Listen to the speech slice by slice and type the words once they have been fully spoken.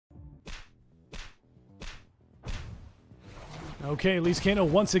Okay, Leescano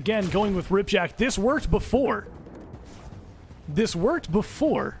once again going with Ripjack. This worked before. This worked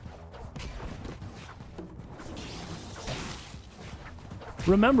before.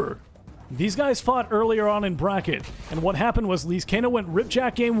 Remember, these guys fought earlier on in bracket, and what happened was Leescano went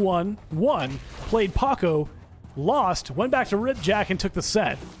Ripjack game 1, won, played Paco, lost, went back to Ripjack and took the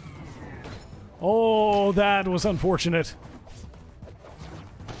set. Oh, that was unfortunate.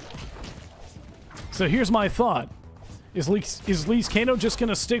 So here's my thought. Is Leescano just going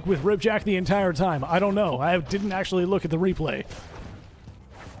to stick with Ripjack the entire time? I don't know. I didn't actually look at the replay.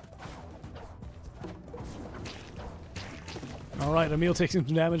 All right, Emile taking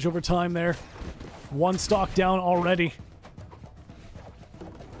some damage over time there. One stock down already.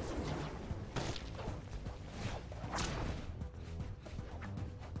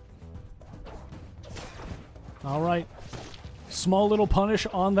 All right. Small little punish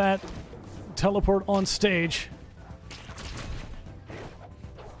on that teleport on stage.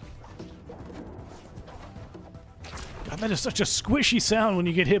 God, that is such a squishy sound when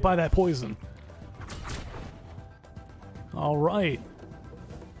you get hit by that poison. All right.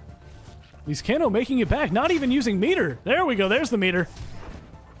 Leescano making it back, not even using meter. There we go, there's the meter.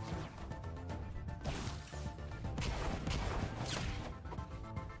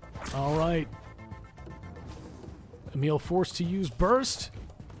 All right. Emile forced to use burst.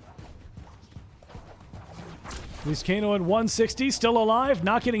 Leescano at 160, still alive,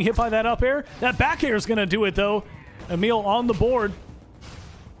 not getting hit by that up air. That back air is going to do it, though. Emile on the board.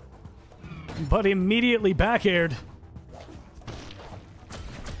 But immediately back aired.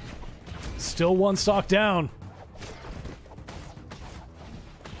 Still one stock down.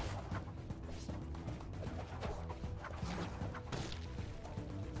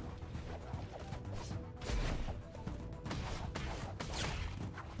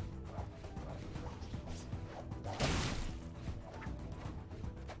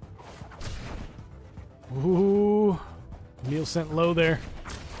 Ooh, Emile sent low there.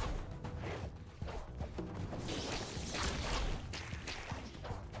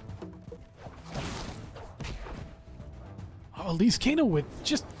 Oh, Leescano with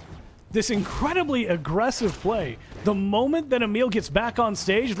just this incredibly aggressive play. The moment that Emile gets back on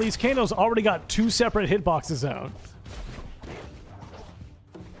stage, Leescano's already got 2 separate hitboxes out.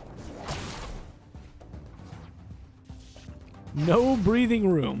 No breathing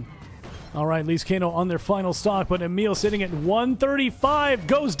room. All right, Leescano on their final stock, but Emile sitting at 135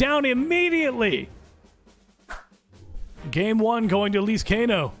 goes down immediately. Game 1 going to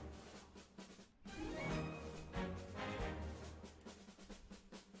Leescano.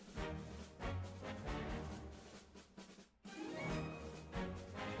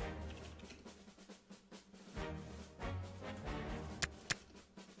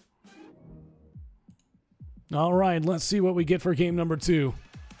 All right, let's see what we get for game number 2.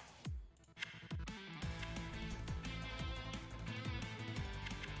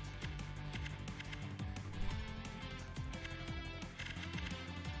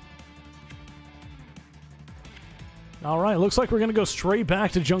 All right, looks like we're going to go straight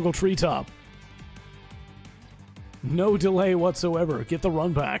back to Jungle Treetop. No delay whatsoever. Get the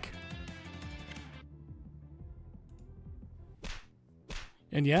run back.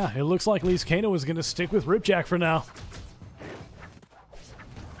 And yeah, it looks like Leescano is going to stick with Ripjack for now.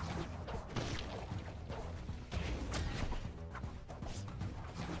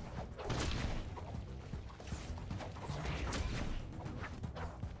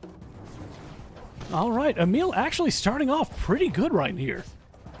 All right, Emile actually starting off pretty good right here.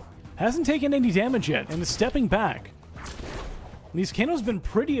 Hasn't taken any damage yet and is stepping back. Leescano's been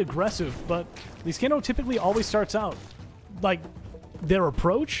pretty aggressive, but Leescano typically always starts out like their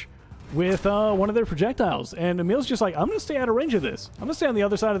approach with one of their projectiles. And Emile's just like, I'm going to stay out of range of this. I'm going to stay on the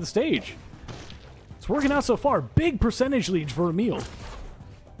other side of the stage. It's working out so far. Big percentage lead for Emile.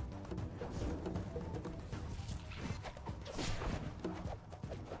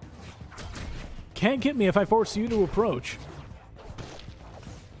 Can't get me if I force you to approach.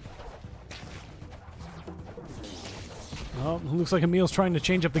 Oh, looks like Emile's trying to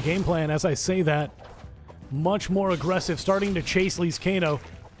change up the game plan as I say that. Much more aggressive, starting to chase Leescano.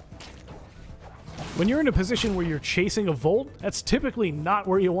 When you're in a position where you're chasing a Volt, that's typically not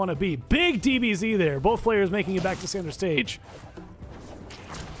where you want to be. Big DBZ there. Both players making it back to center stage.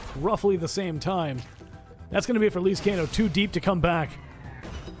 Roughly the same time. That's going to be it for Leescano. Too deep to come back.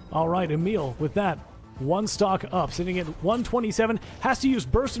 All right, Emile, with that, one stock up, sitting at 127. Has to use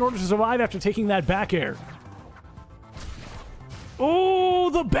burst in order to survive after taking that back air. Oh,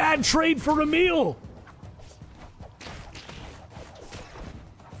 the bad trade for Emile.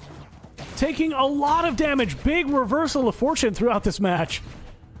 taking a lot of damage. Big reversal of fortune throughout this match.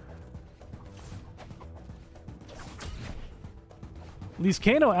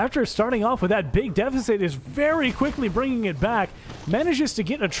 Leescano, after starting off with that big deficit, is very quickly bringing it back. Manages to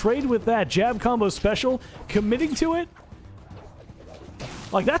get a trade with that jab combo special, committing to it.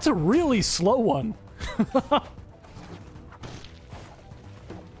 Like, that's a really slow one.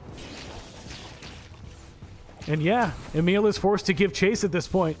 And yeah, Emile is forced to give chase at this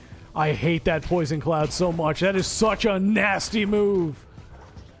point. I hate that poison cloud so much. That is such a nasty move.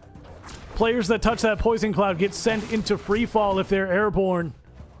 Players that touch that poison cloud get sent into free fall if they're airborne.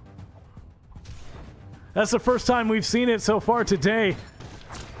 That's the first time we've seen it so far today.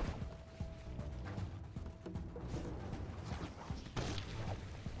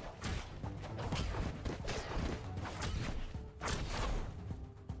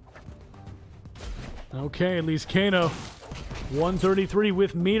 Okay, Leescano. 133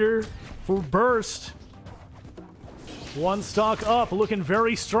 with meter for burst. One stock up, looking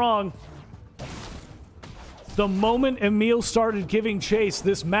very strong. The moment Emile started giving chase,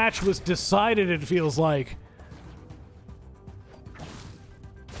 this match was decided, it feels like.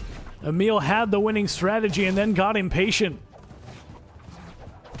 Emile had the winning strategy and then got impatient.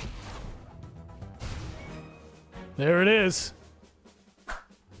 There it is.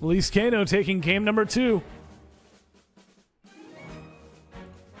 Leescano taking game number 2.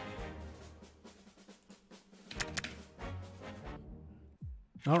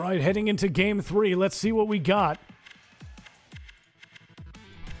 All right, heading into game 3. Let's see what we got.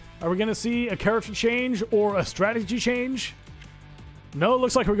 Are we going to see a character change or a strategy change? No, it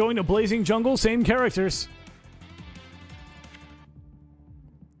looks like we're going to Blazing Jungle. Same characters.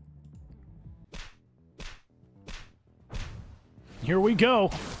 Here we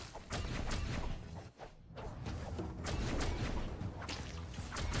go.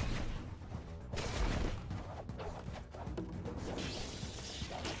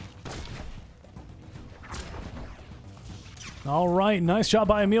 All right, nice job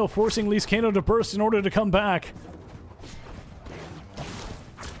by Emile, forcing Leescano to burst in order to come back.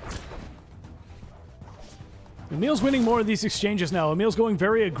 Emile's winning more of these exchanges now. Emile's going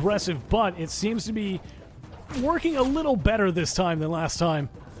very aggressive, but it seems to be working a little better this time than last time.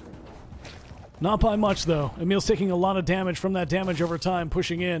 Not by much, though. Emile's taking a lot of damage from that damage over time,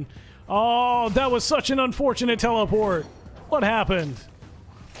 pushing in. Oh, that was such an unfortunate teleport. What happened?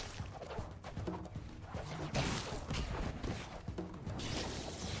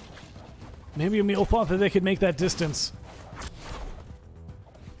 Maybe Emile thought that they could make that distance.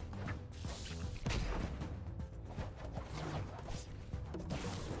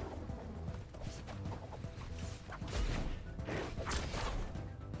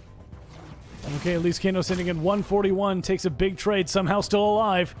 Okay, Leescano sitting in 141, takes a big trade, somehow still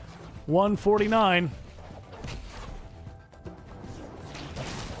alive. 149.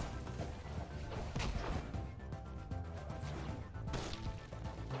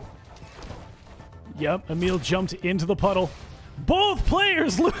 Yep, Emile jumped into the puddle. Both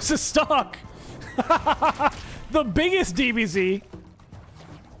players lose a stock! The biggest DBZ.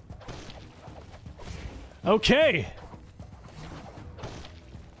 Okay.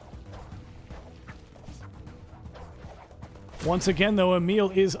 Once again, though, Emile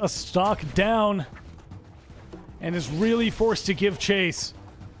is a stock down and is really forced to give chase.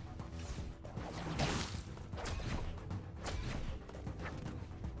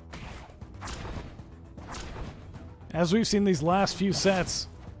 As we've seen these last few sets,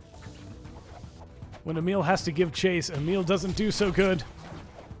 when Emile has to give chase, Emile doesn't do so good.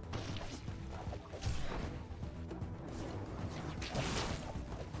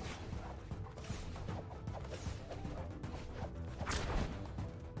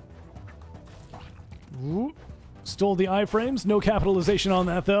 Ooh. Stole the iframes. No capitalization on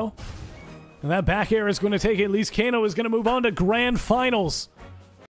that, though. And that back air is going to take it. Leescano is going to move on to grand finals.